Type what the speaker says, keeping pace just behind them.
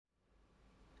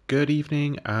Good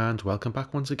evening and welcome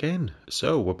back once again.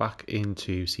 So we're back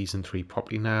into Season 3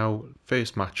 properly now,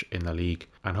 first match in the league,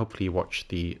 and hopefully you watched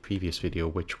the previous video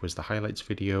which was the highlights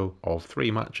video of 3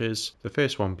 matches. The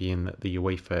first one being the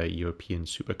UEFA European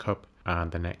Super Cup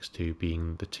and the next 2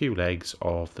 being the 2 legs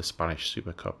of the Spanish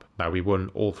Super Cup. Now we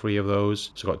won all 3 of those,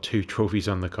 so got 2 trophies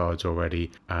on the cards already,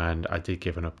 and I did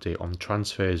give an update on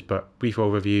transfers, but brief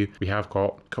overview, we have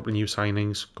got a couple of new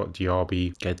signings, got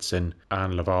Diaby, Gedson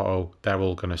and Lovato. They're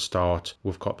all going to start.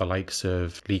 We've got the likes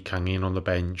of Lee Kang-in on the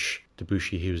bench,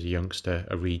 Debussy, who's a youngster,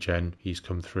 a regen, he's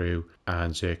come through,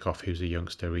 and Zirkov, who's a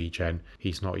youngster regen.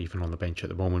 He's not even on the bench at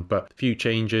the moment, but a few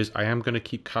changes. I am going to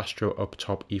keep Castro up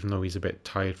top, even though he's a bit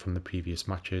tired from the previous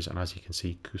matches, and as you can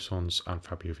see, Cousins and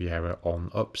Fabio Vieira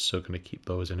on ups, so going to keep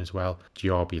those in as well.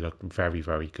 Diaby looked very,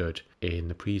 very good in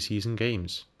the pre-season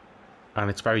games.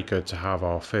 And it's very good to have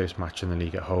our first match in the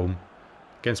league at home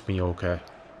against Mallorca.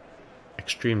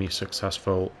 Extremely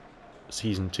successful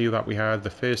Season 2 that we had, the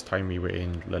first time we were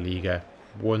in La Liga,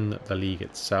 won the league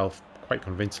itself quite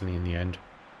convincingly in the end,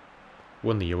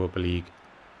 won the Europa League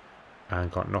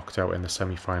and got knocked out in the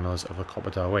semi-finals of the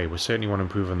Copa del Rey. We certainly want to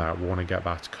improve on that, we want to get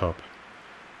that cup.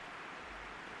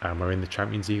 And we're in the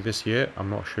Champions League this year. I'm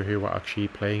not sure who we're actually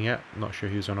playing yet, I'm not sure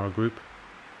who's on our group,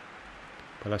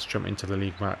 but let's jump into the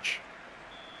league match.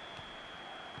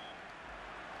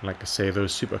 Like I say,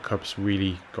 those Super Cups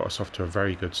really got us off to a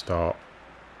very good start.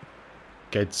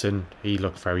 Gedson, he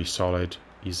looked very solid.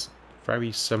 He's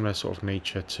very similar sort of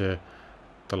nature to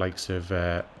the likes of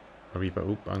Mariba.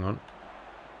 Oop, hang on.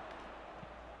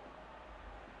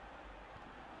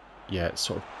 Yeah,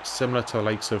 sort of similar to the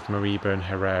likes of Mariba and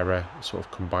Herrera, sort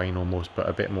of combine almost, but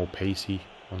a bit more pacey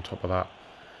on top of that.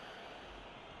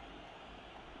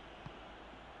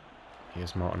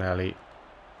 Here's Martinelli.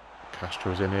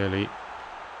 Castro's in early.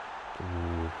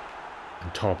 Ooh.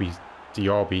 And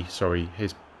Diaby, sorry,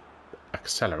 his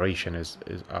acceleration is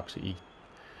absolutely,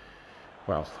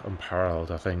 well, unparalleled,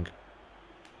 I think.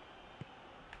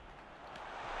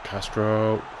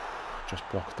 Castro just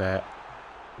blocked there.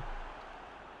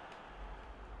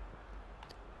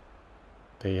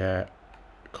 They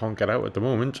can't get out at the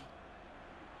moment.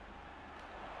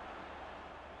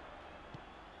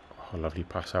 Oh, lovely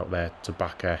pass out there to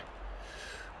Bakker.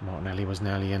 Martinelli was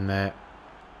nearly in there.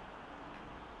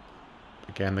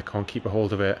 Again, they can't keep a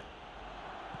hold of it.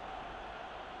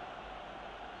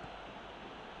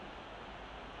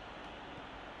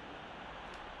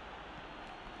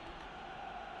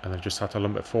 And they've just had to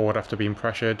lump it forward after being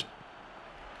pressured.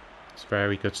 It's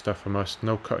very good stuff from us.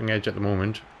 No cutting edge at the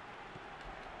moment.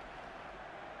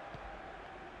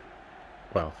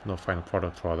 Well, no final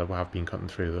product rather. We have been cutting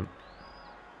through them.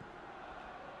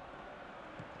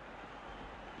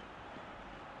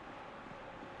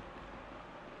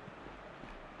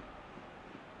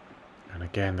 And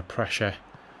again, the pressure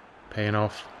paying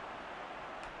off.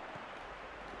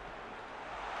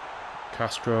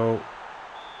 Castro.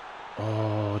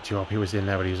 Oh, Diaby was in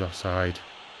there, but he was offside.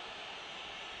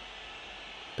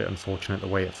 Bit unfortunate the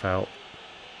way it felt.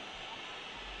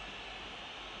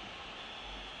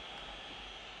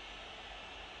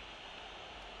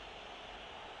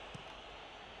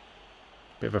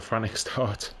 Bit of a frantic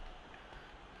start.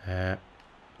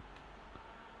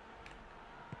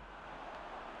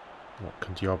 What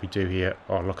can Diaby do here?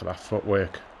 Oh, look at that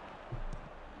footwork.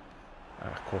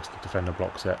 Of course, the defender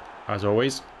blocks it, as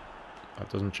always. That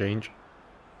doesn't change.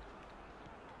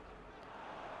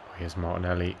 Here's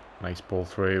Martinelli. Nice ball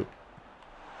through.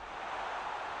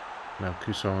 Now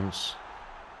Cousins.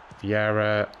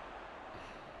 Vieira.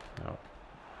 No.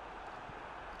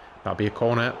 That'll be a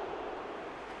corner.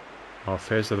 Our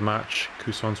first of the match.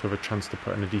 Cousins with a chance to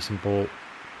put in a decent ball.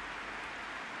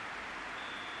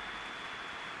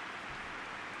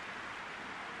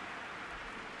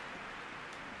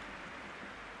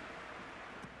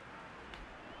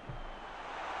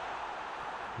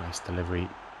 Nice delivery.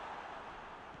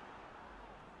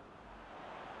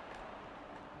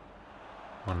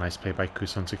 One nice play by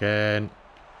Cousins again.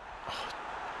 Oh,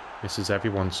 misses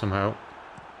everyone somehow.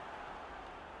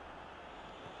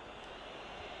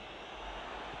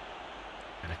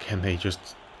 And again, they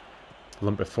just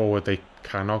lump it forward. They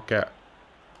cannot get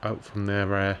out from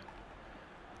their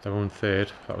own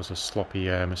third. That was a sloppy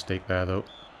mistake there, though.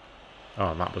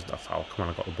 Oh, and that was the foul. Come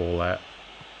on, I got the ball there.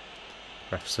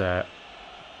 Ref's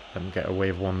let them get away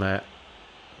with one there.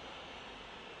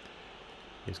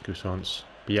 Here's Cousins.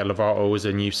 But yeah, Lovato is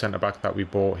a new centre-back that we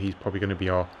bought. He's probably going to be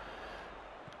our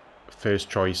first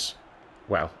choice.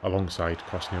 Well, alongside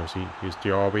Kosniossi. Here's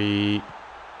Diaby.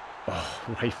 Oh,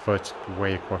 right foot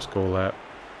way across goal there.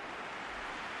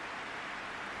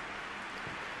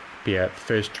 But yeah,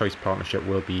 first choice partnership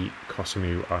will be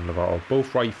Cosinu and Lovato.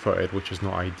 Both right-footed, which is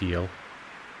not ideal.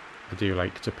 I do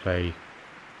like to play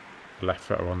left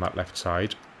footer on that left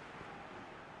side.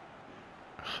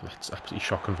 That's absolutely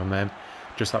shocking from them.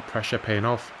 Just that pressure paying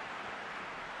off.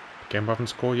 Again, we haven't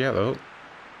scored yet though,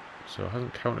 so it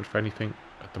hasn't counted for anything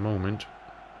at the moment.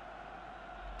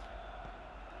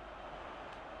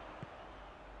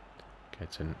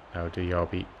 Gets in now.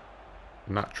 Diaby,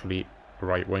 naturally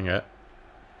right winger,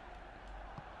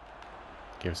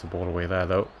 gives the ball away there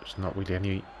though. There's not really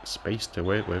any space to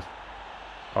work with.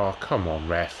 Oh, come on,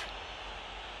 ref.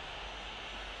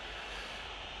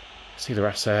 See the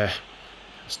refs there.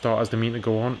 Start as they mean to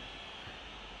go on.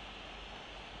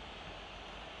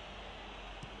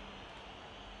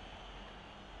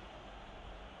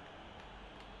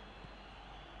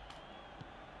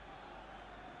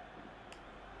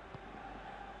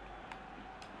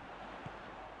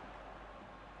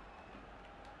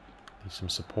 Need some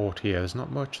support here. There's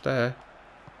not much there.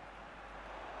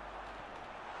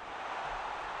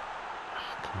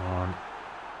 Come on.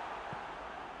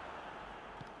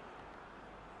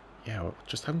 Yeah,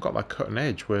 just haven't got that cutting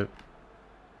edge. We're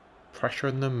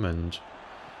pressuring them and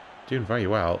doing very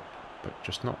well, but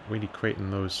just not really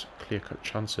creating those clear-cut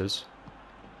chances.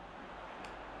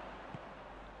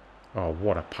 Oh,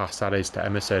 what a pass that is to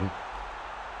Emerson.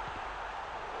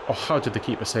 Oh, how did the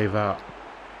keeper save that?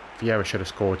 Vieira should have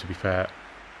scored, to be fair.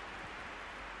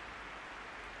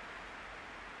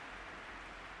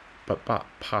 But that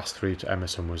pass through to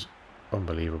Emerson was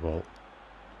unbelievable.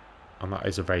 And that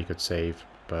is a very good save,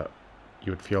 but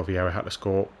you would feel Vieira had to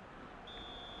score.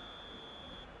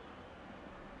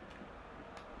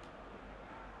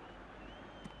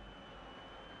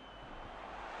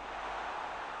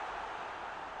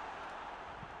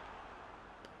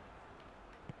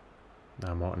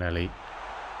 Now Martinelli.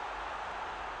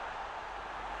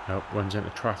 Nope, runs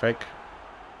into traffic.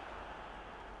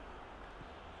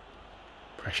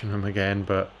 Pressuring them again,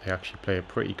 but they actually play it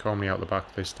pretty calmly out the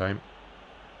back this time.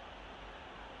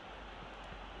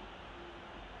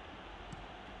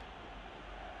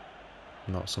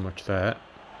 Not so much there,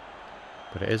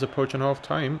 but it is approaching half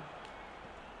time.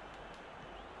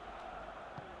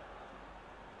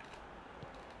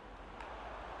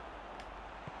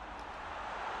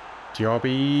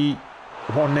 Diaby,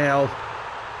 1-0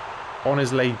 on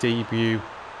his league debut.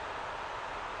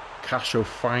 Castro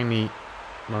finally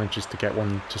manages to get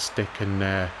one to stick and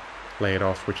lay it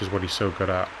off, which is what he's so good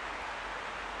at.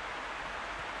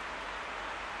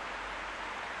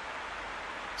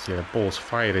 See, the ball's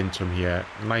fired into him here.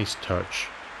 Nice touch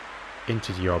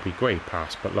into Diaby. Great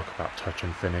pass, but look at that touch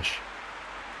and finish.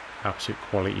 Absolute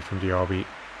quality from Diaby.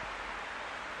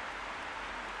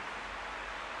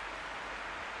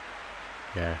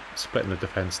 Yeah, splitting the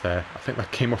defence there. I think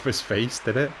that came off his face,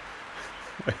 did it?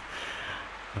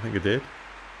 I think it did.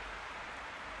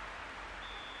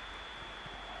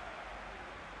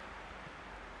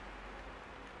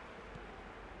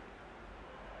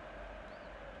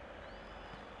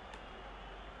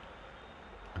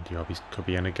 And Diaby could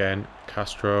be in again.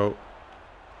 Castro.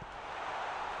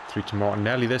 Through to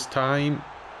Martinelli this time.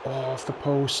 Oh, off the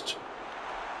post.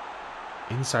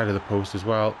 Inside of the post as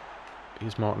well.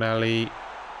 Here's Martinelli.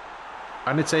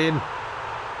 And it's in.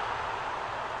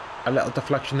 A little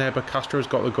deflection there, but Castro's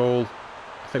got the goal.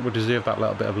 I think we deserve that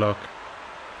little bit of luck.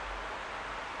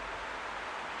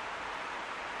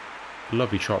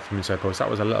 Lovely shot from inside post. That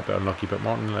was a little bit unlucky, but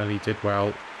Martinelli did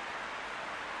well.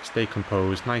 Stay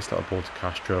composed. Nice little ball to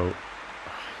Castro.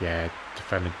 Yeah,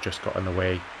 defender just got in the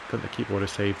way. Couldn't the keeper would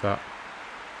have saved that.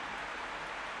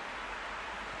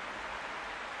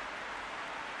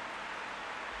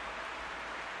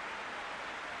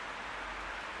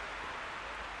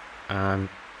 And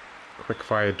quick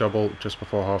fire double just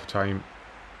before half time.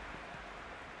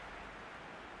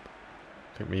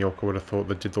 I think Mallorca would have thought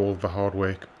they did all the hard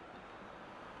work.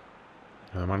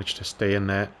 They managed to stay in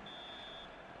there.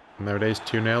 And there it is,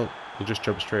 2-0. They'll just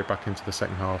jump straight back into the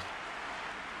second half.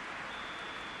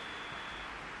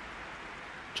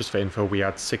 Just for info, we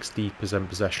had 60%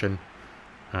 possession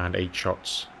and 8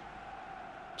 shots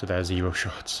to their 0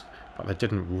 shots. But they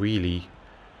didn't really...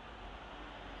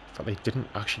 But they didn't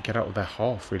actually get out of their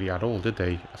half really at all, did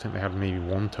they? I think they had maybe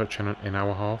 1 touch in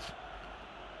our half.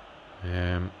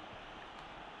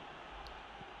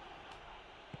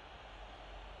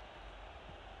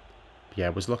 Yeah,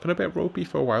 it was looking a bit ropey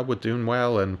for a while. We're doing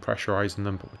well and pressurising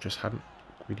them, but we just hadn't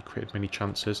really created many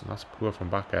chances, and that's poor from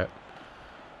Baquet.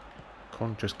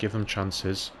 Can't just give them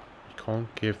chances. You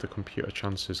can't give the computer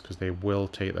chances because they will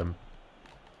take them.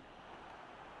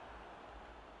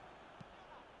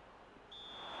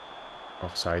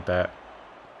 Offside there.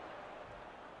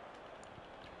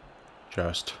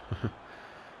 Just.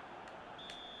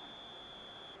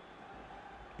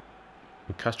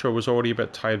 And Castro was already a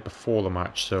bit tired before the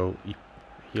match, so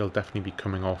he'll definitely be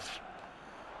coming off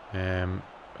at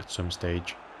some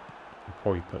stage. We'll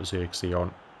probably put Xerxes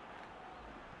on.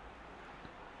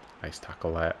 Nice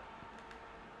tackle there.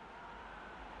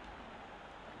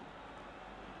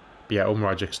 But yeah,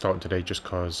 Umragic starting today just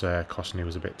because Kosny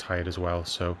was a bit tired as well,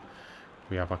 so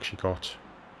we have actually got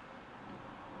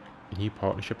a new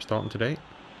partnership starting today.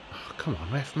 Oh, come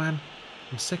on, ref, man.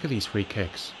 I'm sick of these free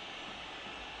kicks.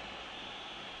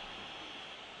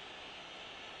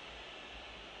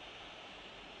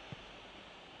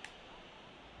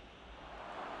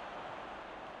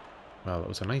 Well, it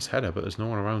was a nice header, but there's no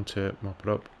one around to mop it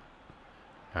up.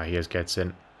 Ah, here's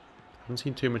Gedson. Haven't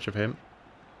seen too much of him.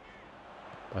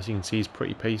 As you can see, he's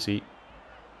pretty pacey.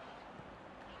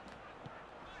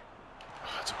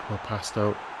 Oh, it's a poor pass,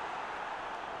 though.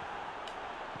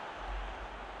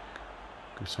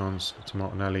 Goussons to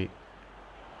Martinelli.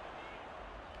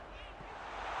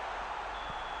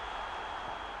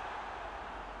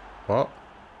 What?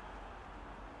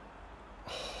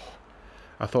 Oh,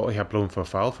 I thought he had blown for a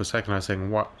foul for a second. I was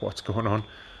saying, what's going on?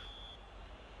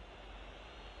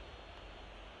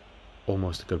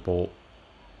 Almost a good ball.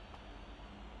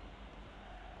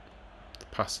 The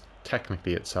pass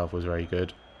technically itself was very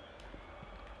good.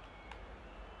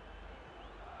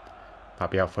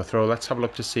 That'll be out for a throw. Let's have a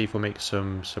look to see if we'll make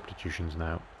some substitutions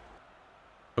now.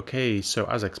 Okay, so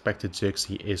as expected,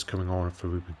 Xerxes is coming on for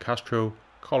Ruben Castro.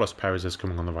 Carlos Perez is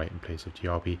coming on the right in place of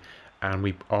Diaby. And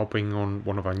we are bringing on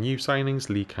one of our new signings,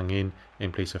 Lee Kang-in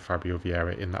place of Fabio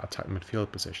Vieira in that attack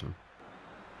midfield position.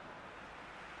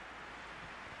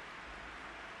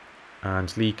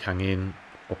 And Lee Kang-in,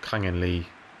 or Kang-in Lee,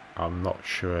 I'm not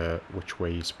sure which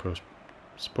way he's supposed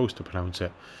to pronounce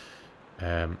it.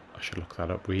 I should look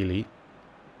that up really.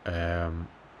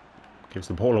 Gives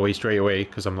the ball away straight away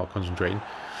because I'm not concentrating.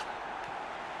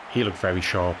 He looked very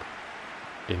sharp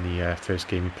in the first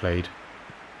game he played.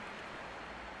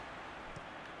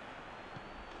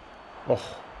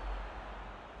 Oh,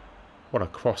 what a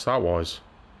cross that was.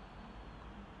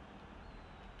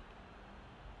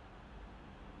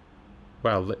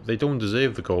 Well, they don't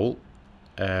deserve the goal,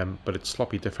 but it's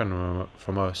sloppy defending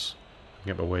from us. I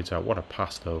can get my words out. What a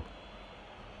pass, though.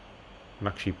 And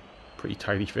actually, pretty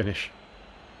tidy finish.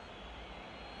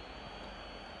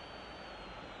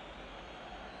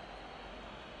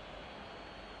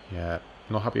 Yeah,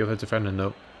 not happy with the defending,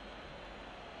 though.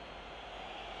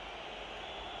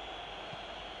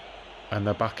 And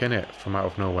they're back in it from out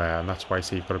of nowhere, and that's why I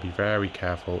say you've got to be very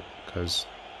careful, because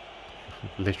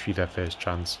literally their first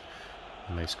chance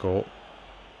and they score.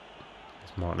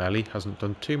 Martinelli hasn't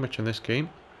done too much in this game.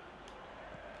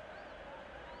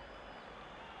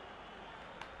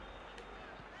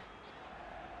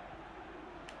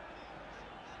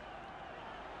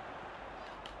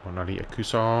 Martinelli at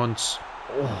Cousins.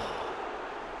 Oh,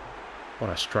 what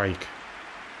a strike.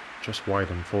 Just wide,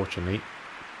 unfortunately.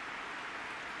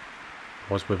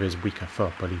 Was with his weaker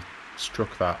foot, but he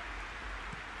struck that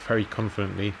very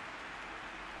confidently.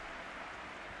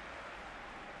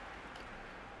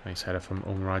 Nice header from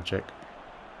Umragic.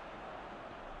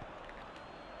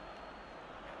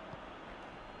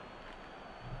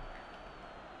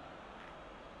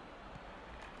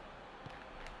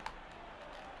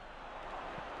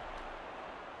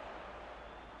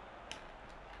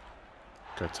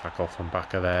 Good tackle from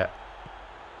back of there.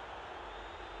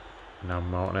 Now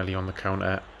Martinelli on the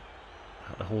counter.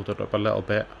 Had to hold it up a little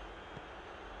bit.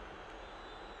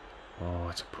 Oh,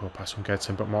 it's a poor pass from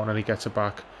Gedson, but Martinelli gets it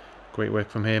back. Great work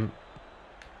from him.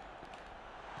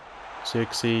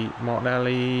 Xerxes,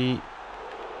 Martinelli.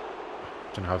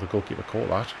 Don't know how the goalkeeper caught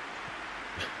that.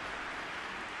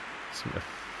 Seemed to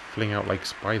fling out like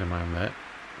Spider-Man there.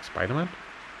 Spider-Man?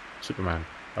 Superman.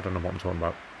 I don't know what I'm talking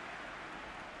about.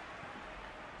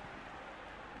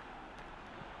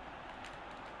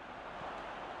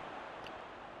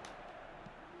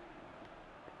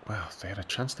 Well, they had a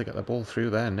chance to get the ball through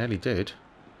there. Nearly did.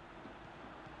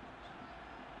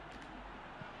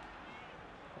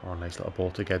 Oh, nice little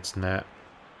ball to Gedson there.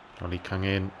 Lee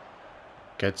Kang-in.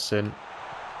 Gedson.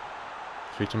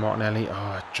 Through to Martinelli. Oh,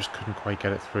 I just couldn't quite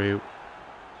get it through.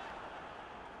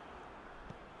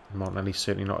 Martinelli's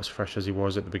certainly not as fresh as he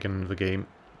was at the beginning of the game,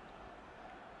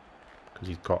 because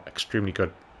he's got extremely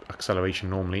good acceleration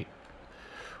normally.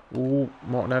 Ooh,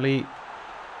 Martinelli.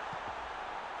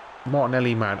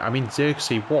 Martinelli, man. I mean,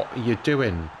 Xerxes, what are you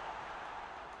doing?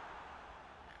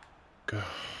 God.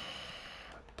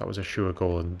 That was a sure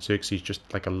goal, and Xerxes just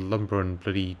like a lumbering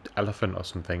bloody elephant or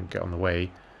something get on the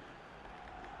way.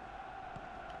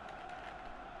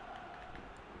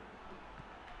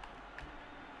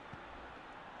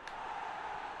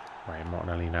 Right,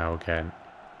 Martinelli now again.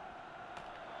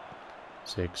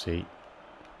 Zirkzee.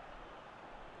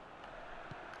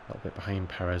 A little bit behind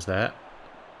Perez there.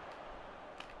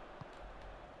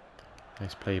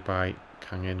 Nice play by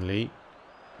Kang In Lee.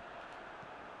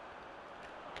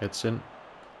 Gedson.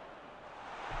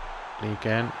 Lee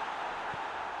again.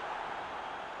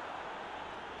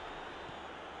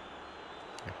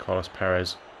 And Carlos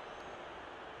Perez.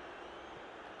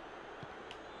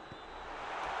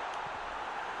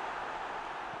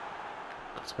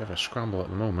 It's a bit of a scramble at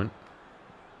the moment.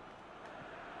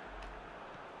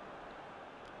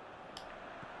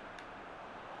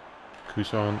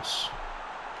 Cousins.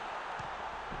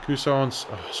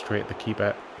 Oh, straight at the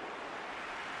keeper.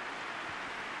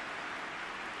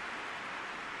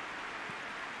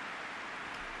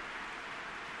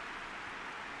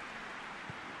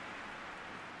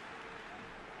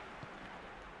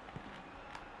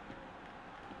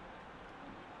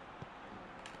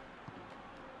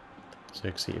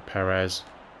 Zirkzee to Perez.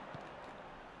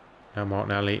 Now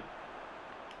Martinelli.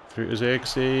 Through to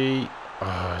Zirkzee.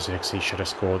 Oh, Zirkzee should have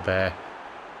scored there.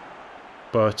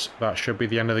 But that should be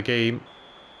the end of the game.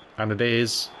 And it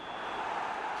is.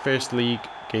 First league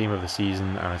game of the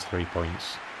season, and it's 3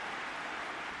 points.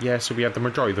 Yeah, so we had the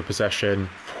majority of the possession,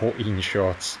 14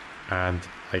 shots. And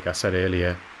like I said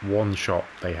earlier, one shot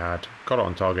they had, got it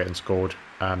on target and scored.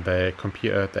 And the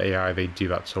computer, the AI, they do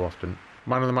that so often.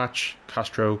 Man of the match,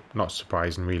 Castro, not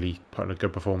surprising really, put in a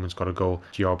good performance, got a goal.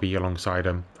 Diaby alongside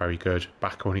him, very good.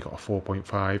 Back only got a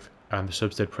 4.5, and the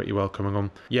subs did pretty well coming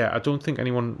on. Yeah, I don't think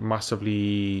anyone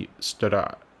massively stood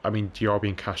out. I mean, Diaby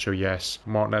and Castro, yes.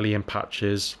 Martinelli in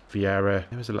patches. Vieira,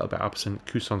 he was a little bit absent.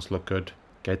 Cousins looked good.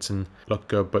 Gedson looked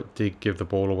good, but did give the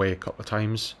ball away a couple of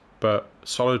times. But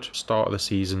solid start of the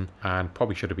season, and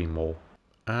probably should have been more.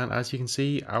 And as you can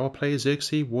see, our player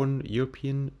Zirkzee won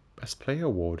European Best Player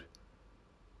Award.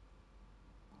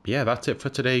 Yeah, that's it for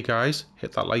today, guys.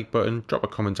 Hit that like button, drop a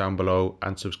comment down below,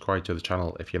 and subscribe to the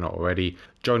channel if you're not already.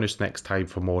 Join us next time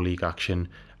for more league action,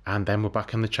 and then we're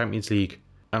back in the Champions League.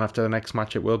 And after the next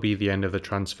match, it will be the end of the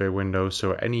transfer window,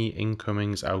 so any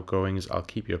incomings, outgoings, I'll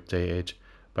keep you updated.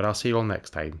 But I'll see you all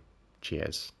next time.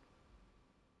 Cheers.